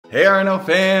Hey RandL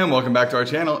fam, welcome back to our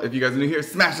channel. If you guys are new here,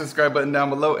 smash the subscribe button down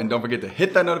below and don't forget to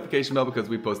hit that notification bell because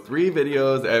we post 3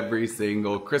 videos every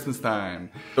single Christmas time.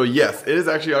 So yes, it is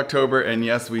actually October and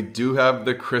yes, we do have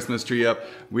the Christmas tree up.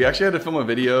 We actually had to film a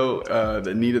video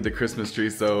that needed the Christmas tree,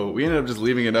 so we ended up just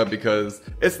leaving it up because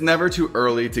it's never too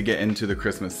early to get into the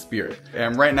Christmas spirit.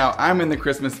 And right now I'm in the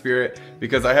Christmas spirit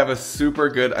because I have a super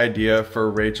good idea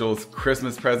for Rachel's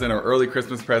Christmas present or early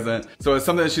Christmas present. So it's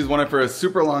something that she's wanted for a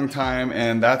super long time,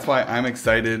 and that's why I'm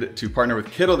excited to partner with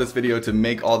Kittle this video to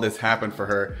make all this happen for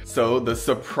her. So the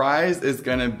surprise is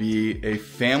gonna be a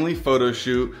family photo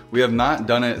shoot. We have not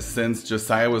done it since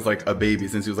Josiah was like a baby,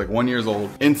 since he was like 1 year old.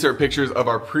 Insert pictures of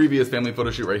our previous family photo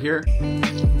shoot right here.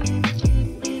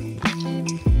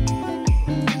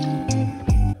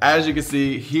 As you can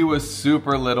see, he was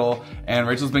super little and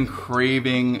Rachel's been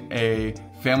craving a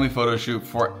family photo shoot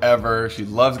forever. She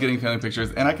loves getting family pictures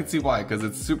and I can see why, because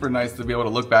it's super nice to be able to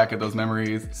look back at those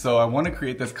memories. So I want to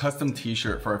create this custom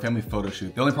t-shirt for our family photo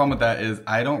shoot. The only problem with that is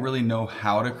I don't really know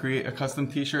how to create a custom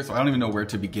t-shirt, so I don't even know where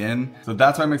to begin. So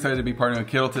that's why I'm excited to be partnering with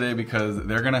Kittle today, because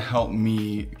they're gonna help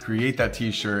me create that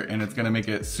t-shirt and it's gonna make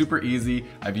it super easy.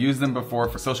 I've used them before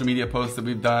for social media posts that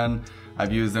we've done.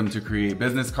 I've used them to create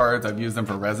business cards. I've used them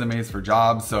for resumes for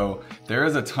jobs. So there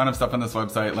is a ton of stuff on this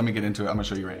website. Let me get into it. I'm gonna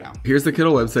show you right now. Here's the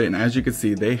Kittle website, and as you can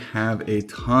see, they have a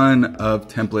ton of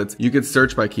templates. You could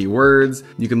search by keywords.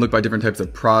 You can look by different types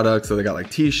of products. So they got like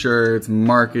t-shirts,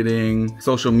 marketing,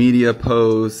 social media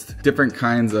posts, different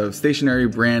kinds of stationery,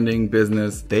 branding,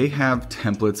 business. They have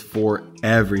templates for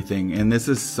everything. And this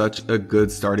is such a good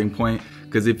starting point,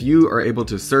 because if you are able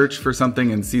to search for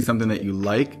something and see something that you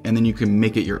like, and then you can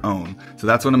make it your own. So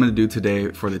that's what I'm gonna do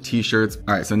today for the t-shirts.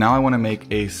 All right, so now I wanna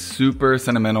make a super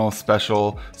sentimental,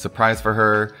 special surprise for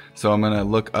her. So I'm gonna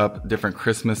look up different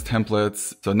Christmas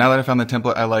templates. So now that I found the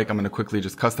template I like, I'm gonna quickly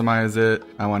just customize it.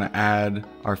 I wanna add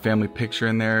our family picture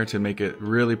in there to make it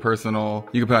really personal.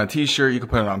 You can put on a t-shirt, you can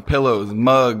put it on pillows,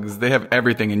 mugs, they have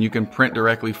everything, and you can print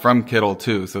directly from Kittle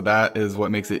too. So that is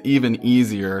what makes it even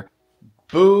easier.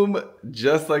 Boom,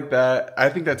 just like that. I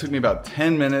think that took me about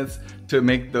 10 minutes to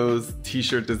make those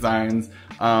t-shirt designs.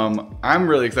 I'm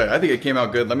really excited. I think it came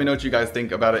out good. Let me know what you guys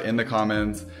think about it in the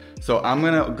comments. So I'm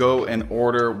gonna go and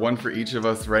order one for each of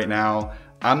us right now.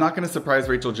 I'm not gonna surprise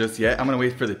Rachel just yet. I'm gonna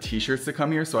wait for the t-shirts to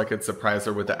come here so I could surprise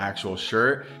her with the actual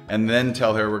shirt and then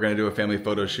tell her we're gonna do a family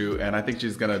photo shoot, and I think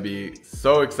she's gonna be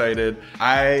so excited.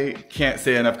 I can't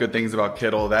say enough good things about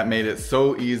Kittle. That made it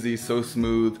so easy, so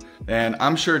smooth, and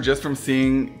I'm sure just from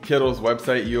seeing Kittle's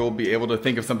website, you'll be able to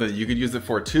think of something that you could use it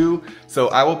for too. So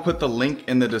I will put the link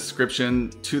in the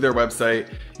description to their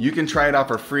website. You can try it out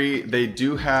for free. They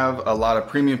do have a lot of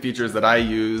premium features that I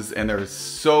use and they're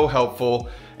so helpful.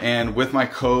 And with my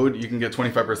code, you can get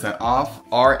 25% off,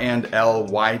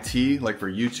 RandLYT, like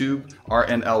for YouTube,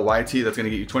 RandLYT, that's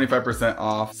gonna get you 25%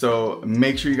 off. So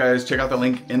make sure you guys check out the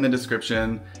link in the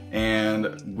description,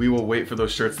 and we will wait for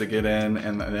those shirts to get in,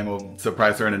 and then we'll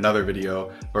surprise her in another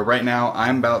video. But right now,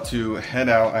 I'm about to head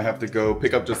out. I have to go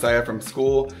pick up Josiah from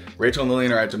school. Rachel and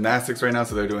Lillian are at gymnastics right now,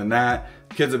 so they're doing that.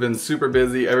 Kids have been super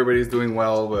busy, everybody's doing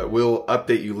well, but we'll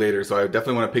update you later. So I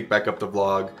definitely wanna pick back up the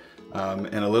vlog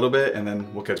in a little bit, and then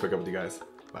we'll catch back up with you guys.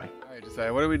 Bye. All right,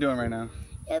 Josiah, what are we doing right now?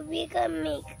 We're gonna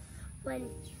make one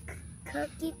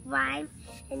cookie rhyme,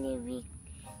 and then we're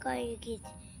gonna get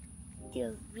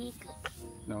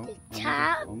the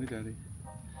top, only Daddy.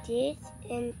 this,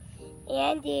 and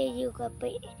then you can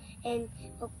put in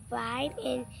a rhyme,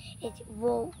 and it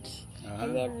rolls,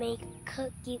 and then make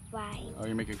cookie rhyme. Oh,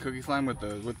 you're making cookie slime with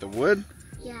the wood?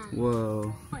 Yeah.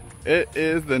 Whoa. It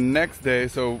is the next day,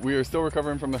 so we are still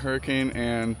recovering from the hurricane,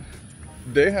 and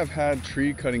they have had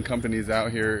tree cutting companies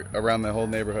out here around the whole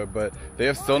neighborhood, but they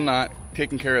have still not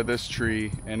taken care of this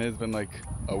tree, and it's been like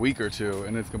a week or two,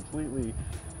 and it's completely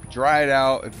dried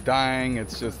out, it's dying,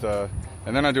 it's just, and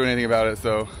they're not doing anything about it,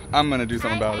 so I'm gonna do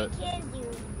something about it.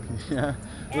 Yeah,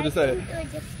 we'll decide it.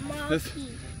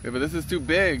 Yeah, but this is too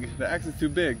big, the axe is too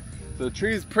big. The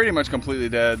tree's pretty much completely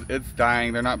dead. It's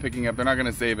dying. They're not picking up. They're not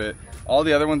gonna save it. All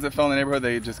the other ones that fell in the neighborhood,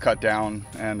 they just cut down,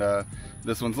 and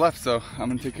this one's left, so I'm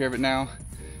gonna take care of it now.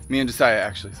 Me and Josiah,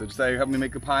 actually. So Josiah, help me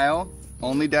make a pile.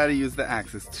 Only Daddy use the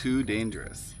axe. It's too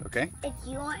dangerous, okay? It's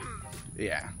your axe.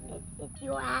 Yeah. It's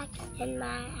your axe and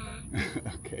my axe.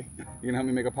 Okay. You gonna help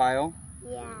me make a pile?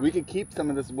 Yeah. We could keep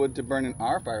some of this wood to burn in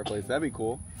our fireplace. That'd be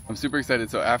cool. I'm super excited.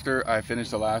 So after I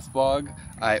finished the last vlog,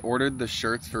 I ordered the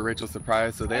shirts for Rachel's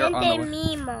surprise. So they are on the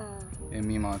way. And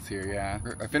Mima's here, yeah.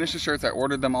 I finished the shirts, I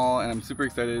ordered them all, and I'm super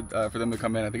excited for them to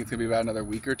come in. I think it's gonna be about another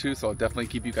week or two, so I'll definitely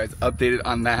keep you guys updated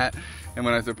on that and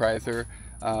when I surprise her.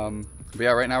 But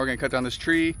yeah, right now we're gonna cut down this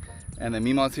tree. And then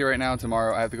Mima's here right now.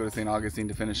 Tomorrow I have to go to St. Augustine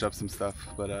to finish up some stuff.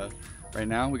 But right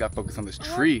now we got focused on this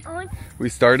tree. We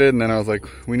started and then I was like,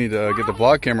 we need to get the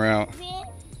vlog camera out.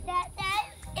 That's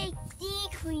a sea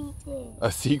creature.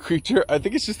 A sea creature? I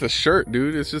think it's just a shirt,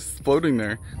 dude. It's just floating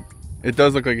there. It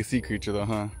does look like a sea creature though,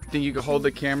 huh? Think you could hold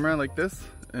the camera like this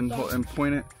and and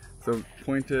point it. So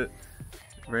point it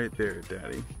right there,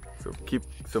 Daddy.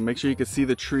 So make sure you can see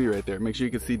the tree right there. Make sure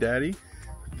you can see Daddy.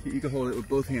 You can hold it with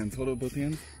both hands. Hold it with both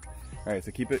hands. All right,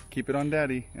 so keep it on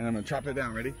Daddy, and I'm gonna chop it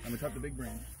down. Ready? I'm gonna chop the big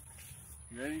branch.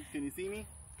 You ready? Can you see me?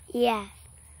 Yeah.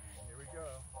 Here we go.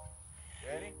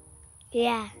 Ready?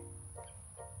 Yeah.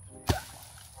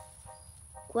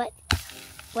 What?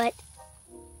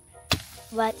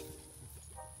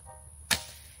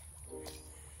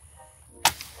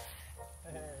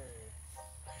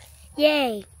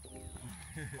 Yay!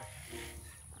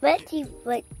 What you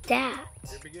put that?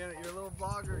 You're a little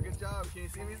vlogger. Good job. Can you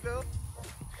see me still?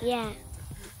 Yeah.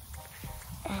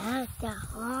 That's the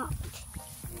hot.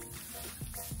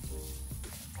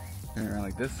 Turn around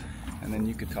like this, and then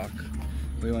you could talk.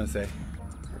 What do you want to say?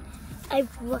 I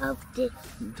loved it.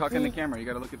 Talk in the camera. You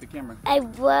got to look at the camera. I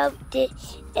loved it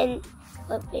and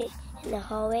put it in the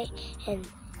hallway and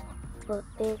put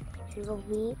it in the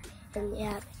week and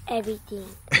have everything.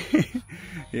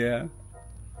 Yeah.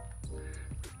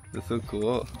 That's so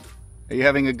cool. Are you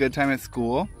having a good time at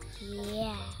school?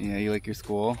 Yeah. Yeah, you like your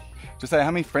school? Josiah,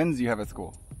 how many friends do you have at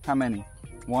school? How many?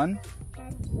 1?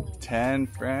 10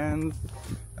 friends?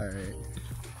 Alright.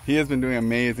 He has been doing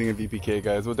amazing at VPK,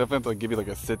 guys. We'll definitely have to give you like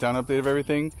a sit-down update of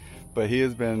everything. But he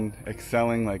has been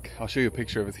excelling. Like, I'll show you a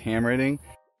picture of his handwriting.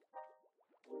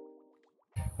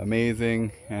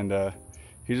 Amazing. And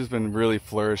he's just been really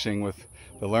flourishing with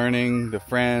the learning, the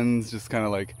friends, just kind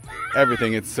of like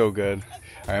everything. It's so good.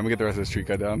 All right, I'm gonna get the rest of this tree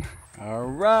cut down. All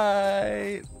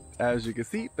right, as you can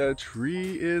see, the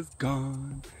tree is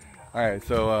gone. All right,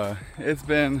 so it's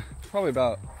been probably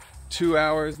about 2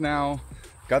 hours now.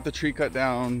 Got the tree cut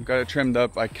down, got it trimmed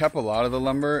up. I kept a lot of the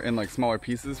lumber in like smaller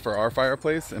pieces for our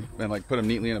fireplace and like put them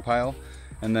neatly in a pile.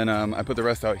 And then I put the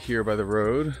rest out here by the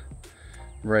road,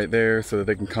 right there, so that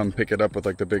they can come pick it up with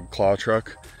like the big claw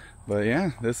truck. But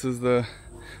yeah, this is the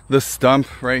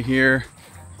stump right here.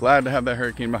 Glad to have that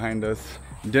hurricane behind us.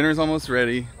 Dinner's almost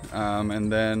ready,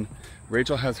 and then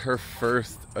Rachel has her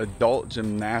first adult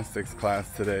gymnastics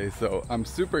class today, so I'm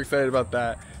super excited about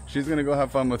that. She's gonna go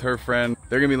have fun with her friend.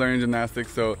 They're gonna be learning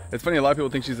gymnastics. So it's funny, a lot of people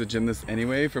think she's a gymnast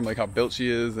anyway, from like how built she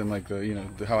is and like the, you know,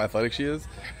 how athletic she is.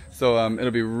 So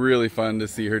it'll be really fun to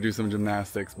see her do some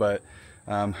gymnastics. But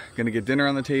gonna get dinner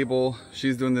on the table.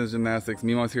 She's doing the gymnastics.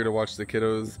 Mima's here to watch the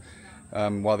kiddos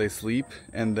while they sleep,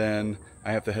 and then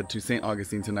I have to head to St.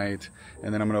 Augustine tonight,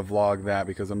 and then I'm gonna vlog that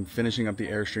because I'm finishing up the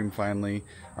Airstream finally.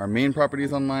 Our main property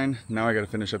is online. Now I gotta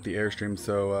finish up the Airstream.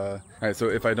 So all right, so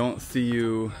if I don't see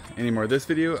you anymore this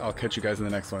video, I'll catch you guys in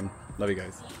the next one. Love you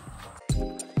guys.